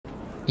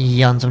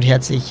Ja, und somit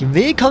herzlich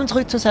willkommen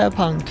zurück zu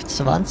Cyberpunk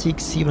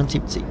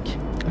 2077.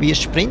 Wir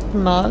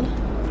sprinten mal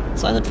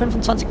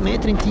 225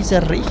 Meter in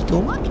diese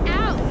Richtung,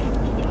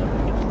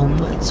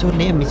 um zur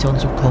Nebenmission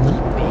zu kommen.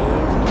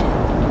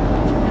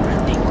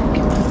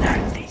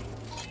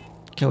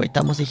 Okay, wait,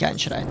 da muss ich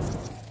einschreien.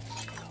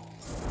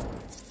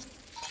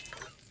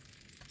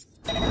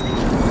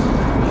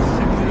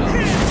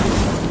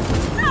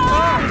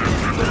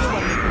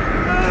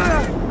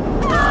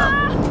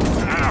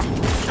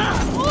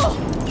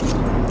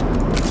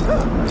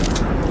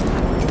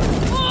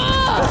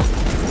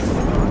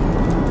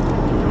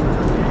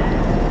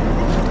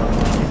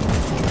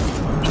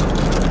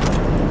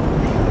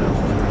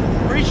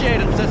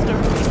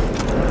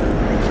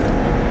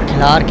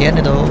 Klar,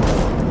 gerne doch.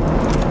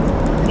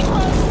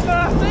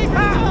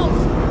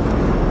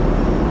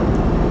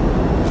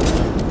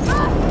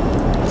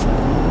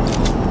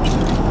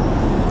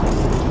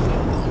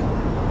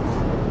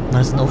 War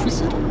das ein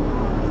Officer?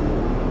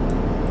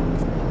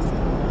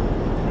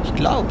 Ich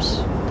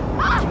glaub's.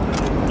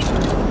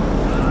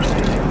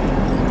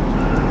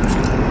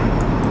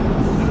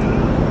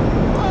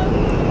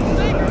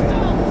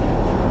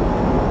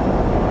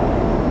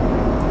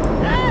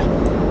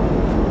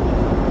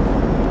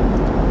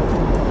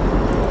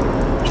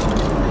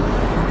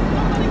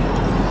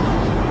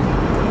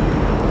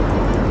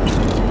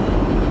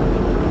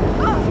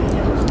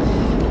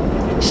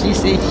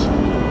 Schließlich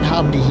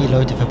haben die hier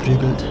Leute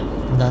verprügelt.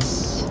 Und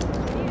das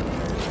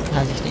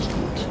weiß ich nicht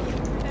gut.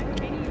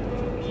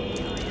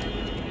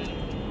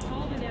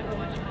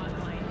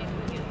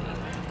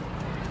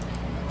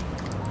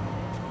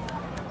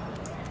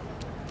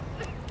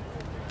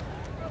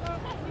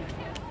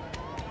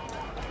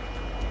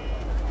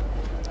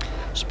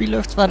 Das Spiel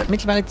läuft zwar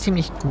mittlerweile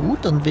ziemlich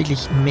gut und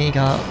wirklich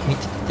mega mit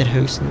der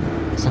höchsten,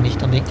 also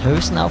nicht unbedingt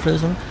höchsten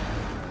Auflösung,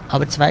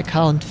 aber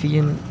 2K und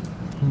vielen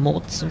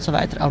Mods und so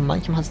weiter, aber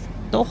manchmal hat es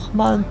doch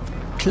mal ein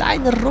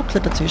kleiner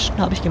Ruckler dazwischen,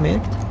 habe ich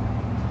gemerkt.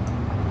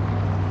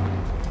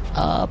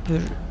 Aber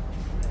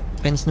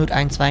wenn es nur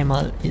ein-,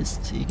 zweimal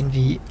ist,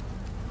 irgendwie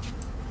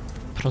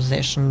pro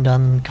Session,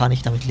 dann kann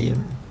ich damit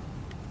leben.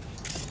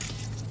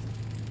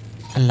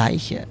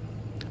 Leiche.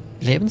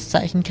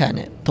 Lebenszeichen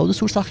keine.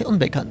 Todesursache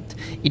unbekannt.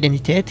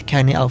 Identität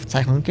keine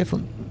Aufzeichnung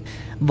gefunden.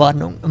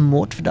 Warnung,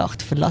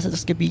 Mordverdacht. Verlasse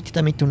das Gebiet,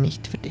 damit du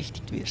nicht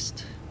verdächtigt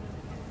wirst.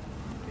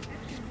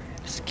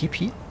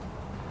 Skippy.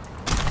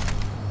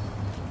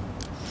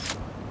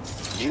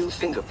 New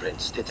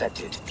fingerprints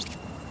detected.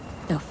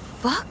 The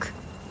fuck?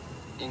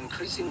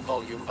 Increasing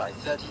volume by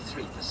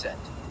 33%.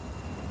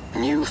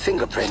 New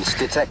fingerprints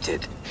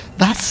detected.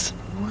 Was?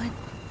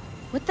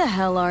 What the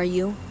hell are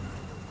you?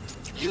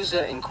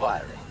 User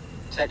inquiry.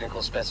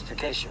 Technical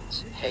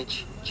specifications.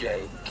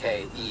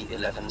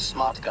 HJKE11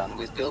 smart gun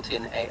with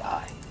built-in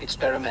AI.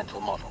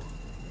 Experimental model.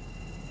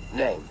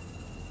 Name.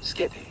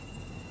 Skippy.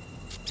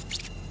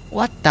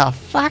 What the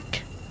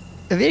fuck?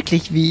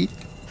 Wirklich wie?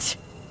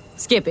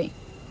 Skippy.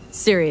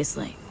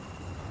 Seriously.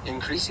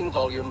 Increasing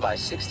volume by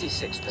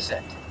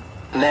 66%.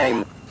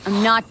 Name.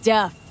 I'm not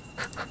deaf.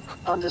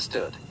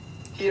 Understood.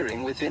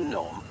 Hearing within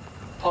norm.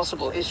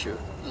 Possible issue.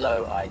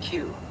 Low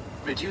IQ.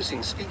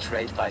 Reducing speech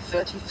rate by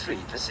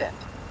 33%.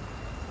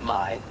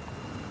 My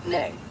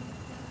name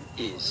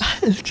is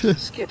Alter.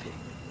 Skippy.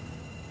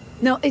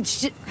 No, it's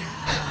just...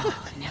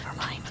 Never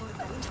mind.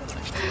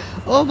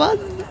 Oh Mann.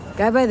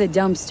 Guy by the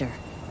dumpster.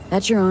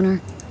 That's your owner?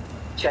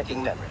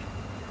 Checking memory.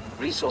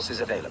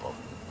 Resources available.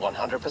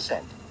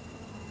 100%.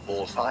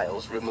 All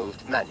files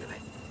removed manually.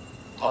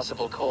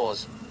 Possible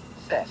cause,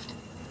 theft.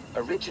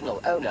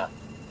 Original owner,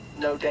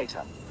 no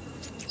data.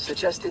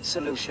 Suggested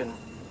solution,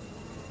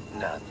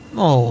 none.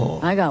 Oh.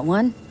 I got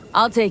one.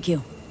 I'll take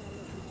you.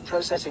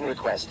 Processing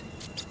request.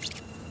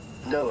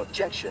 No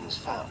objections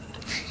found.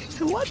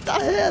 What the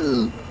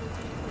hell?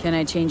 Can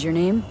I change your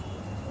name?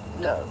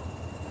 No.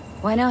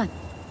 Why not?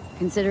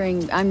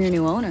 Considering I'm your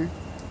new owner.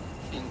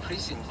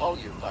 Increasing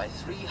volume by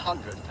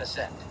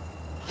 300%.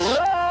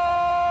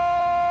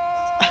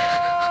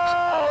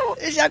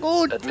 Ist ja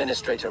gut.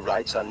 Administrator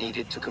rights are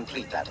needed to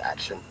complete that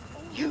action.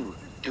 You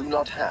do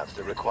not have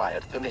the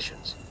required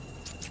permissions.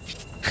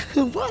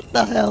 What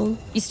the hell?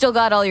 You still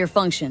got all your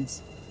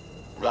functions.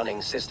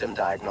 Running system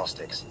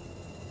diagnostics.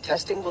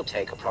 Testing will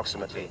take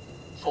approximately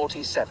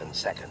 47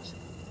 seconds.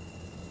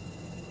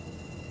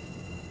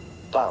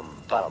 Bum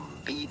bum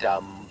be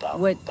dum bum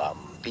What- bum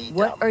be dum.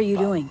 What are you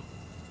bum. doing?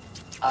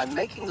 I'm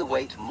making the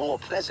wait more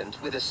pleasant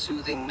with a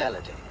soothing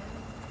melody.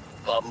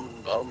 Bum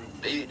bum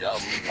be dum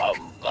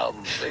bum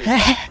bum be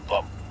dum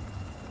bum.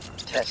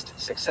 Test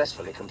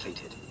successfully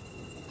completed.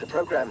 The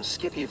program's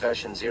Skippy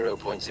version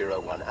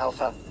 0.01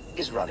 alpha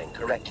is running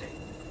correctly.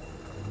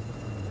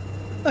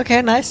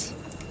 Okay, nice.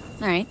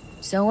 Alright,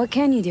 so what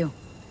can you do?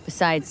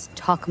 Besides,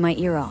 talk my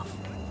ear off.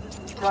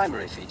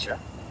 Primary feature,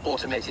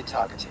 automated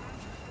targeting.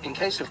 In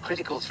case of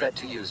critical threat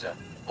to user,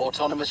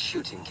 autonomous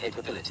shooting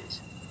capabilities.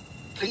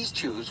 Please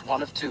choose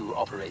one of two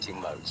operating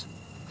modes.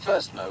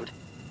 First mode,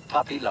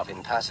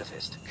 puppy-loving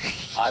pacifist.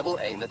 I will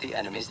aim at the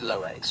enemy's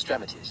lower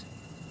extremities.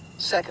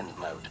 Second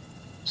mode,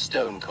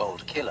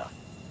 stone-cold killer.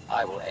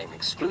 I will aim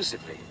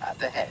exclusively at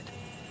the head.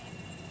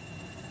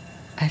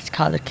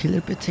 Eiskaler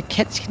Killer, bitte.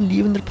 Kätzchen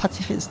liebender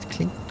Pazifist.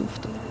 Klingt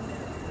duftig.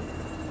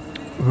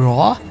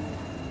 Ja.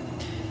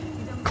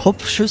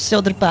 Kopfschüsse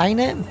oder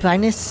Beine?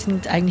 Beine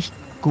sind eigentlich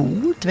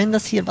gut, wenn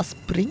das hier was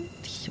bringt.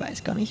 Ich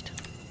weiß gar nicht.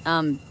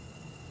 Well,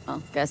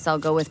 guess I'll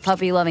go with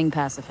puppy-loving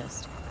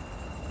pacifist.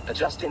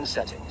 Adjusting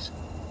settings.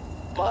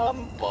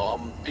 Bum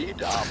bum be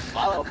dum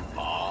bum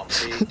bum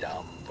be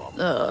dum bum.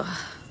 Ugh.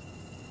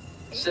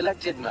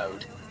 Selected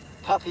mode.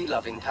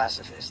 Puppy-loving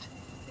pacifist.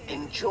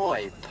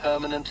 Enjoy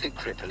permanently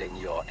crippling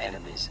your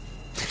enemies.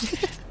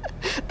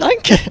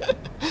 Danke!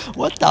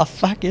 What the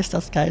fuck, ist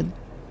das geil?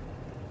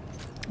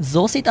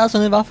 So sieht also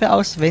eine Waffe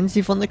aus, wenn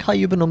sie von der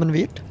KI übernommen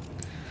wird.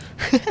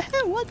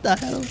 What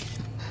the hell?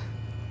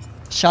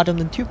 Schade um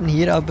den Typen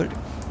hier, aber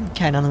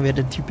keine Ahnung, wer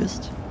der Typ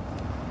ist.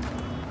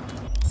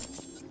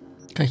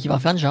 Kann ich die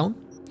Waffe anschauen?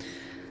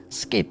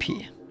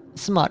 Skippy.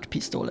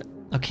 Smart-Pistole.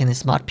 Okay, eine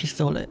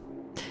Smart-Pistole.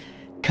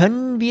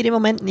 Können wir im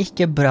Moment nicht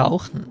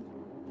gebrauchen.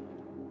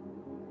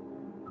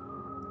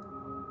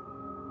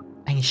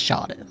 Eigentlich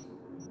schade.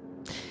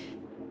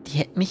 Die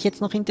hätte mich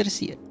jetzt noch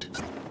interessiert.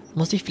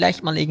 Muss ich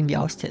vielleicht mal irgendwie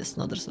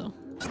austesten oder so.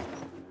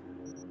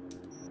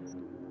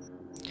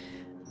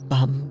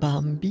 Bam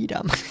bam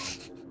bidam.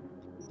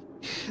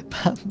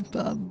 Bam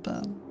bam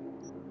bam.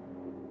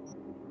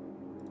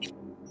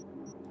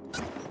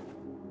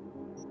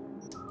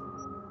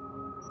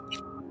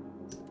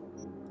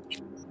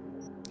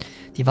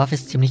 Die Waffe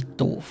ist ziemlich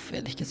doof,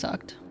 ehrlich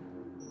gesagt.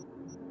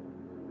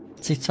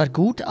 Sie ist zwar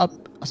gut,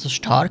 also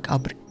stark,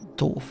 aber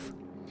doof.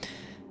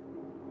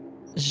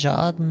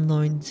 Schaden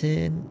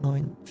 19,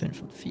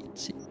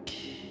 945.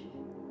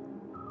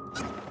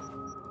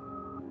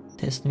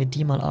 Testen wir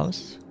die mal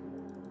aus.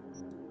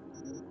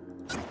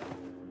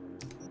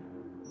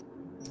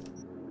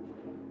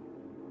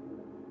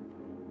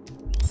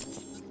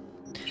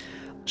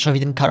 Schon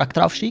wieder ein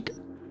Charakteraufstieg.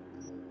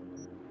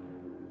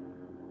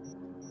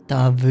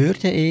 Da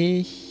würde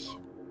ich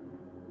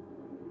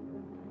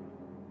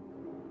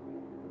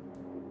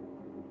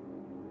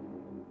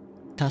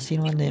das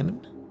hier mal nehmen.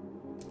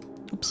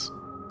 Ups.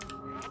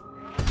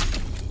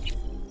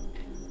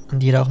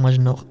 Und hier auch mal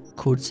noch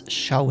kurz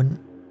schauen.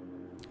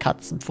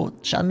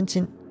 Katzenpfoten.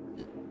 Schadenminzin.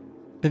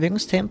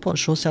 Bewegungstempo und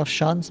Schuss auf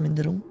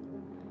Schadensminderung.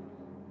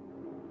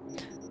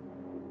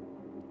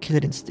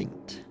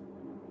 Killerinstinkt.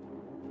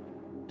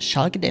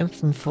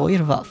 Schallgedämpften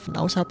Feuerwaffen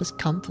außerhalb des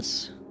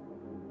Kampfes.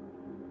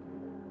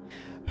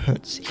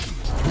 Hört sich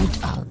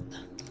gut an.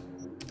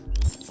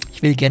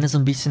 Ich will gerne so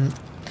ein bisschen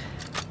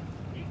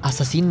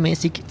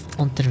assassinenmäßig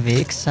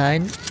unterwegs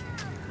sein.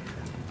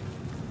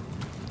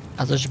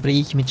 Also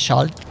sprich mit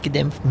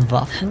schallgedämpften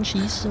Waffen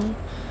schießen.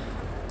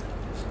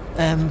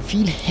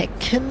 Viel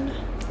hacken.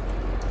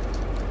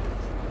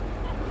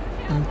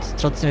 Und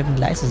trotzdem eben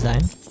leise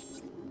sein.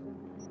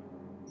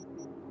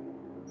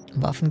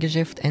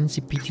 Waffengeschäft,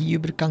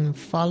 NCPD-Übergang im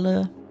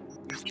Falle.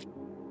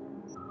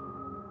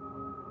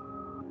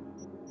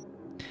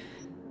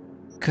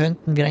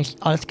 Könnten wir eigentlich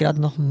alles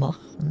gerade noch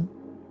machen.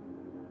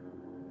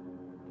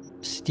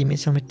 Das ist die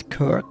Mission mit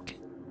Kirk.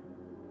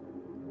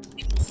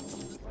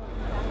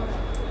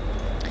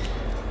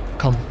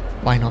 Komm,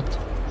 why not?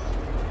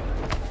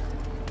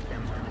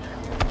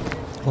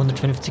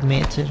 150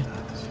 Meter.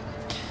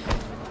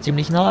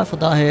 Ziemlich nah, von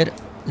daher,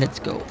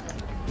 let's go.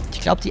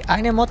 Ich glaube, die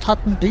eine Mod hat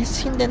ein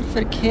bisschen den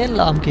Verkehr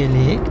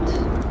lahmgelegt,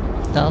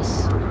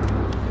 dass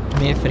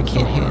mehr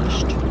Verkehr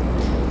herrscht.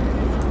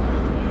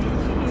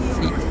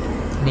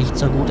 Sieht nicht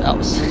so gut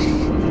aus.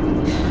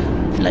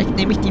 Vielleicht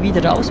nehme ich die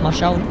wieder raus, mal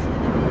schauen.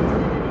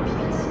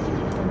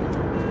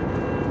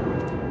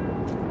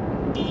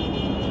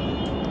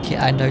 Okay,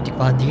 eindeutig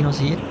waren Dinos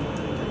hier.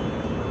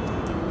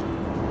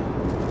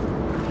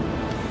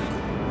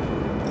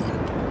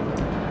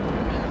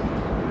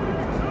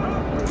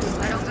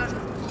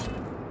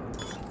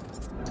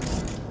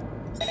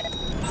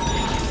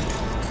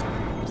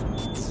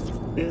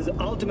 Is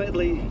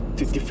ultimately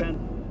to defend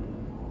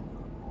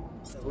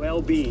the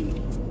well-being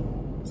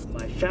of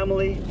my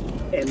family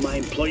and my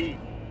employee.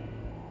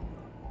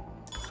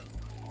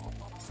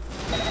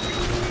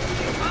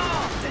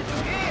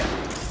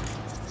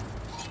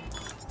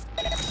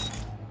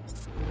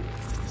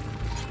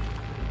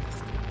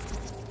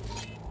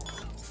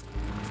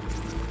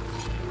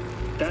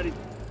 That is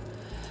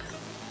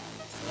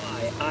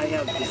why I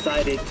have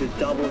decided to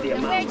double the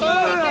amount. Where'd you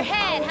stick your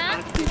head,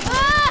 huh?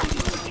 Ah!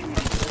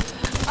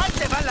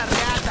 ¡Te va la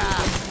reata!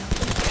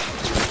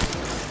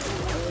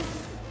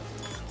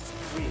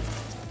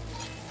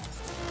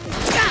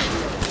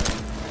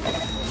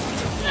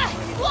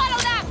 Swallow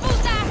that,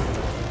 puta!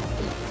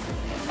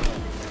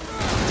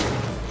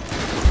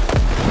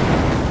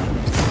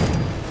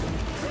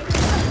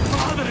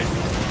 ¡Madre!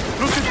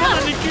 ¡Los están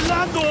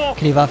aniquilando!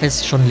 Okay, die Waffe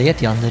ist schon leer,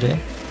 die andere.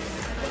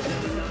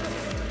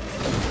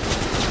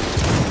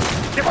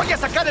 ¡Te voy a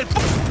sacar el...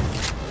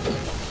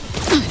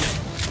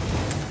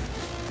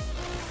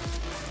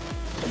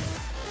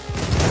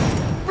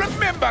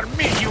 Remember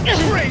me, you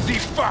crazy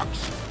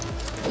fucks!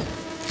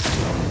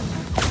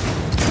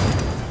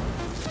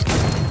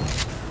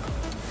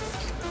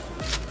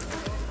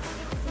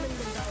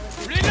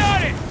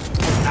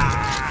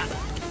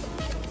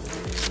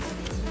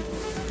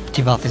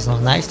 Die Waffe ist noch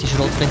nice, die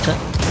Schrotflinte.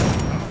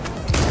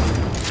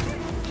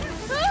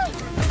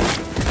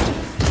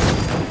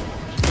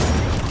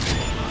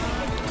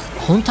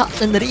 Und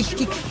hat einen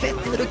richtig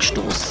fetten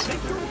Rückstoß.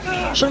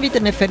 Schon wieder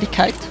eine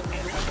Fertigkeit.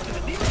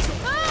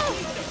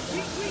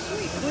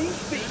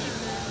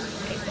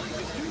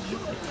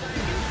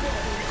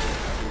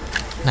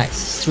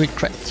 Nice, Street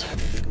Cred.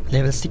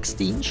 Level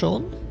 16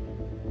 schon.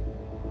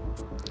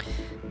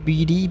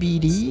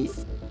 BD.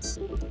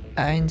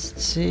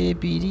 1C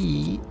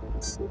BD.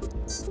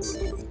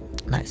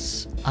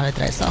 Nice. Alle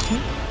 3 Sachen.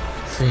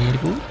 Sehr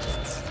gut.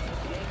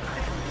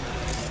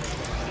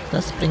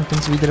 Das bringt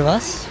uns wieder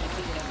was.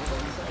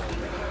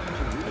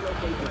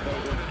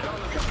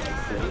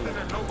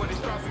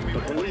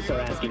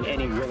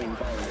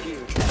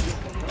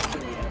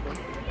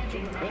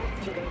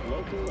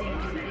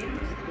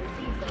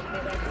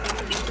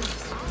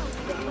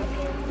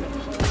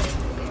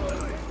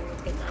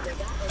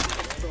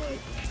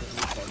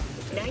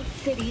 Night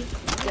City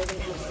doesn't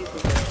have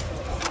superheroes.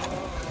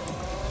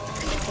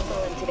 I'm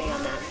falling today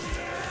on that.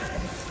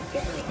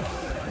 Good night.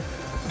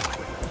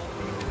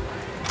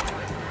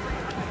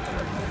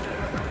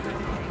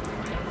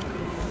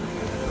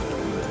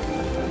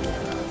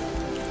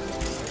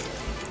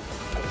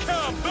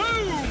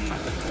 Kaboom!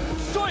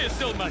 Soy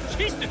es el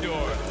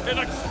machistador! An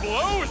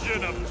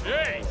explosion of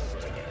taste!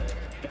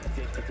 That's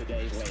it for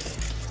today's latest.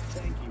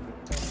 Thank you.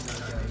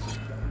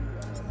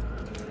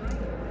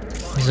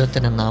 Wieso hat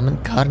er den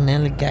Namen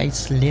Karnell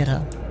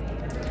Geislehrer?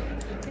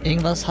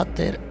 Irgendwas hat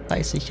er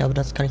bei sich, aber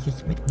das kann ich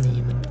nicht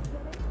mitnehmen.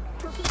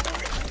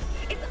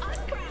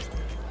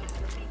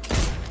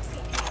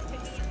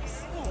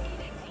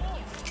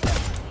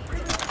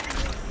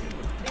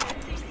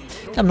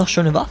 Die haben noch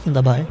schöne Waffen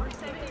dabei.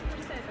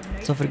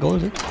 So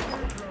vergoldet.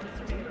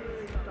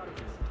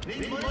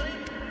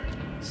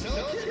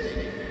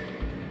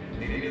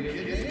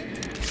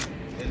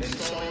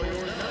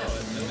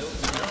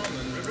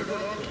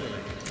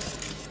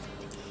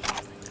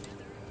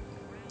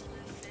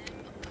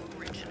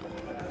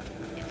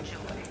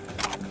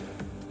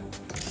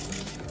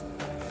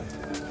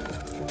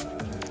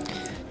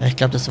 Ja, ich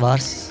glaube, das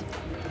war's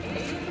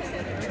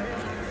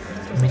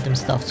mit dem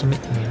Stuff zum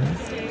Mitnehmen.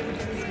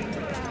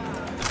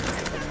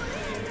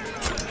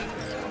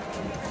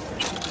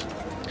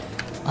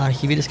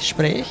 Archiviertes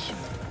Gespräch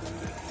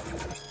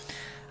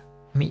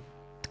mit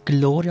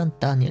Gloria und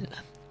Daniel.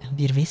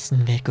 Wir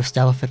wissen, wer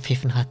Gustavo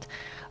verpfiffen hat.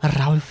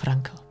 Raul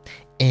Franco.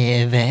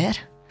 Wer?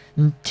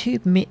 Ein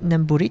Typ mit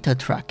einem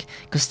Burrito-Truck.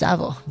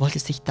 Gustavo wollte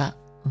sich da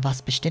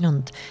was bestellen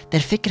und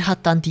der Ficker hat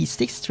dann die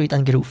Sixth Street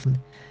angerufen.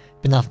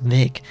 Bin auf dem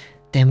Weg.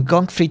 Dem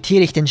Gong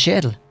frittiere ich den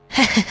Schädel.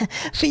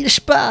 Viel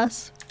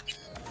Spaß!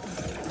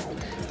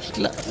 Ich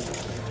glaube...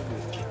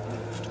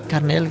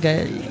 Karnelga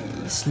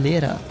ist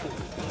Lehrer.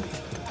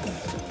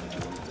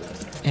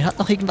 Er hat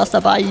noch irgendwas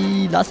dabei.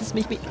 Lass es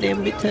mich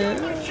mitnehmen, bitte.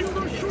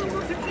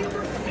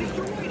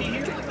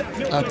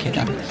 Okay,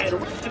 dann nicht.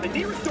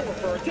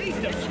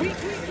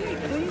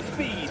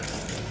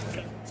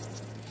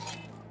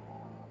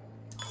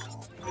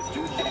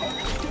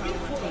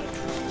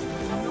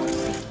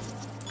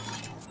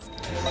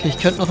 Okay, ich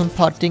könnte noch ein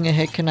paar Dinge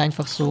hacken,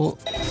 einfach so,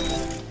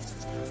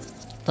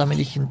 damit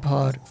ich ein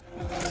paar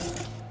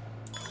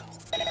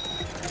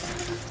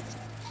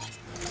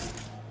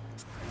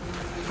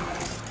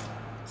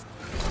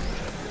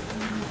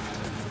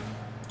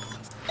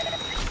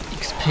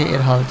XP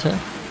erhalte.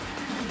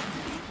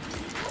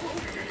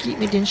 Gib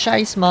mir den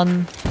Scheiß,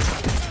 Mann.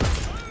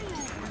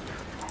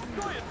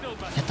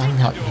 Ja,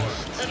 dann halt nicht.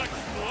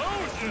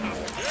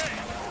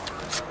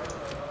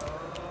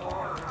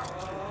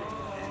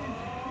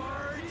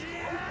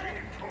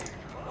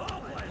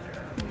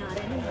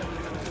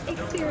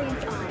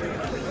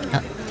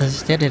 Ja, das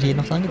ist der hier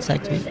noch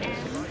angezeigt wird.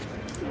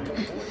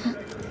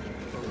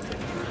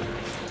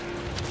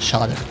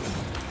 Schade.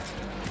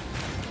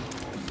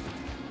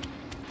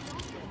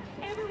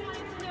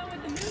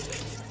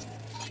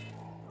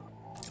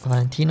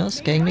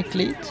 Valentinos,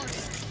 Gangmitglied.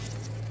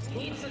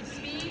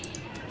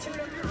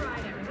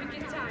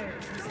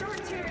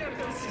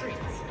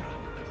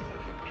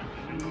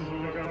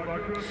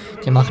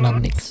 Die machen aber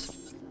nichts.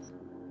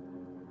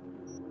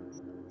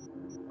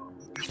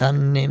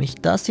 Dann nehme ich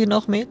das hier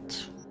noch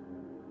mit.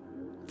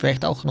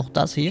 Vielleicht auch noch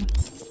das hier.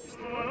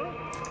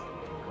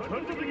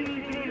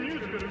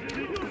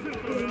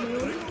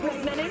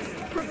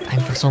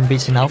 Einfach so ein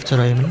bisschen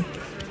aufzuräumen.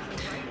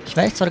 Ich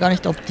weiß zwar gar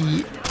nicht, ob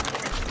die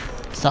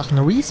Sachen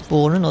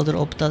respawnen oder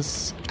ob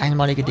das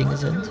einmalige Dinge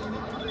sind.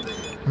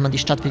 Wenn man die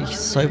Stadt wirklich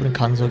säubern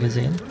kann, so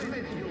gesehen.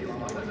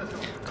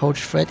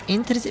 Coach Fred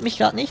interessiert mich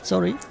gerade nicht,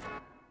 sorry.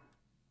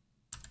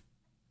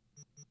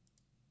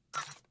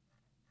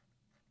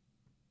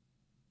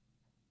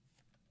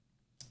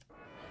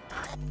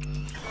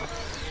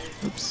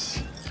 Ups.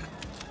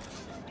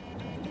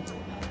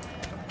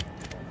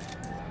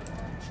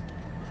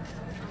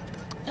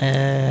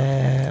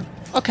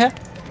 Okay.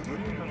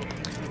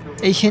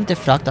 Ich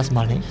hinterfrag das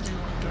mal nicht.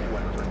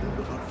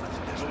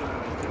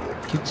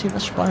 Gibt's hier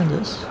was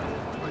Spannendes?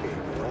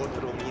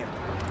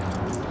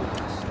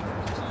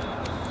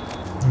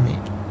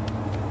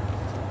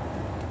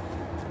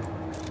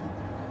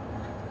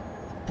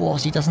 boah,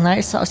 sieht das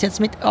nice aus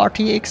jetzt mit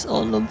RTX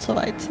und so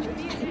weiter.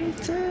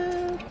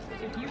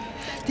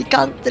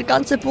 Der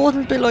ganze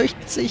Boden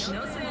beleuchtet sich.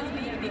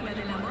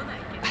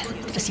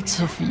 Das sieht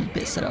so viel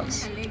besser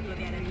aus.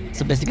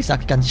 So besser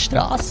gesagt, die ganze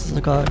Straße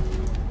sogar.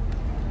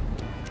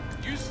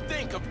 You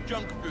stink of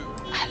junk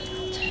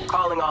food.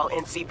 Calling all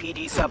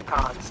NCPD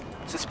subcons.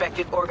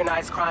 Suspected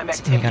organized crime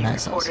Sieht activity mega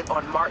nice aus. reported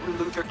on Martin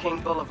Luther King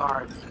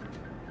Boulevard.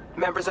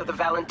 Members of the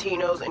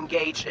Valentinos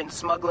engaged in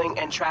smuggling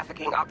and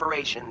trafficking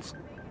operations.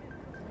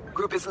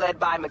 Group is led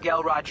by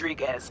Miguel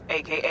Rodriguez,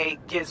 aka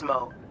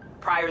Gizmo.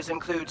 Priors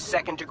include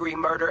second-degree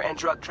murder and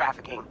drug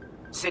trafficking.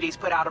 Cities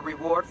put out a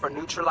reward for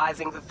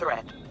neutralizing the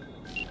threat.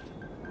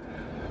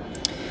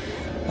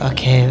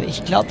 Okay,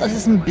 ich glaube, das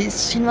ist ein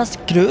bisschen was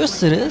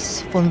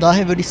Größeres. Von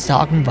daher würde ich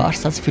sagen, war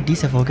es das für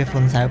diese Folge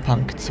von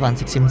Cyberpunk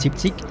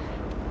 2077.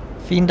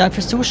 Vielen Dank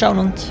fürs Zuschauen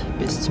und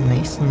bis zum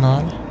nächsten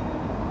Mal.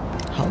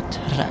 Haut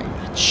rein.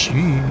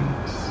 Tschüss.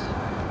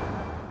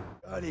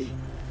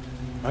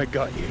 I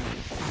got you.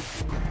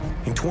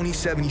 In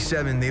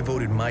 2077, they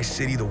voted my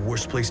city the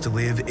worst place to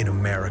live in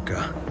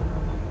America.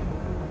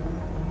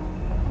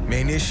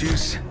 Main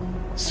issues: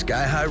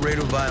 sky-high rate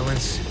of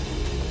violence,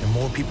 and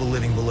more people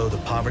living below the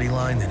poverty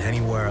line than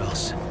anywhere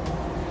else.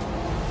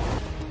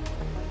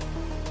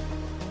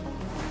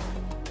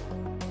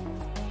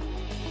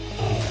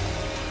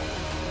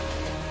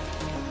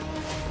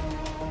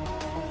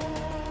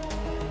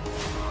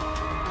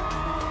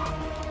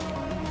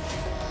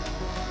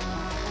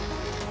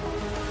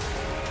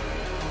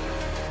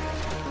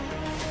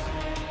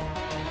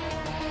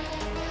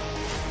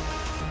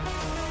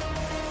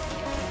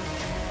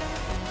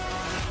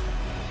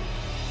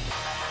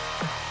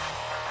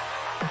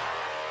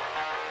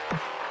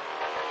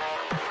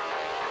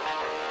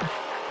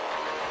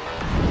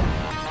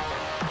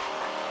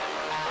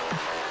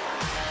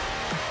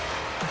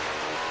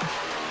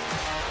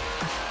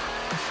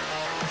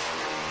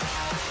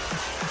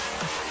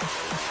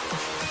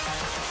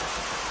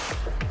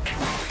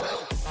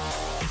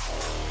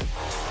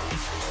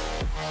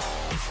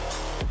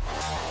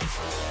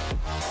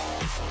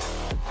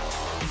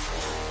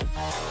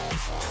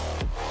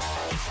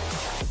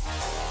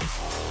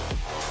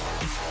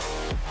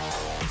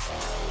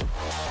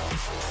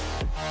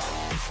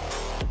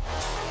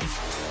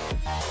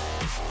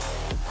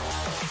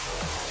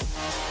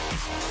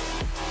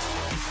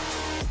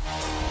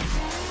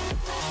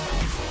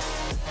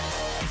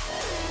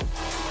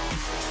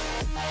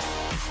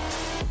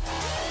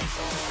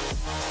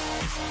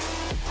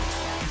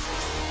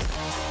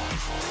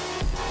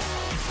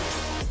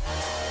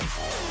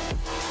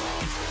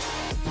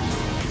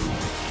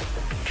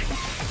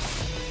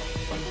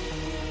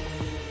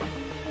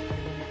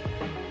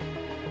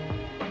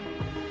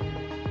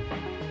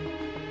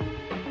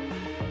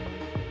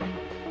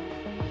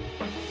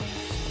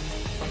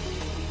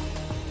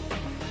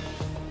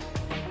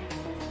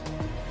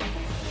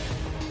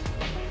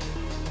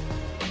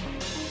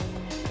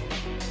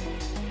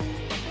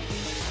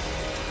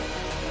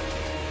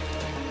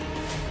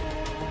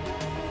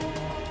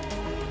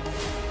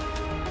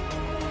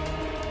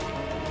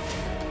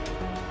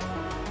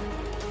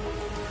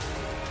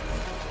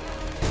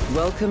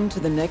 Welcome to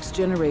the next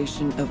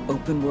generation of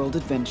open-world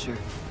adventure.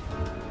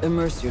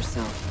 Immerse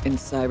yourself in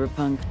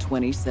Cyberpunk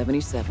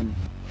 2077.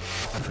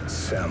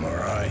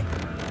 Samurai.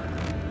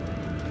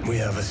 We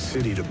have a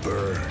city to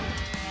burn.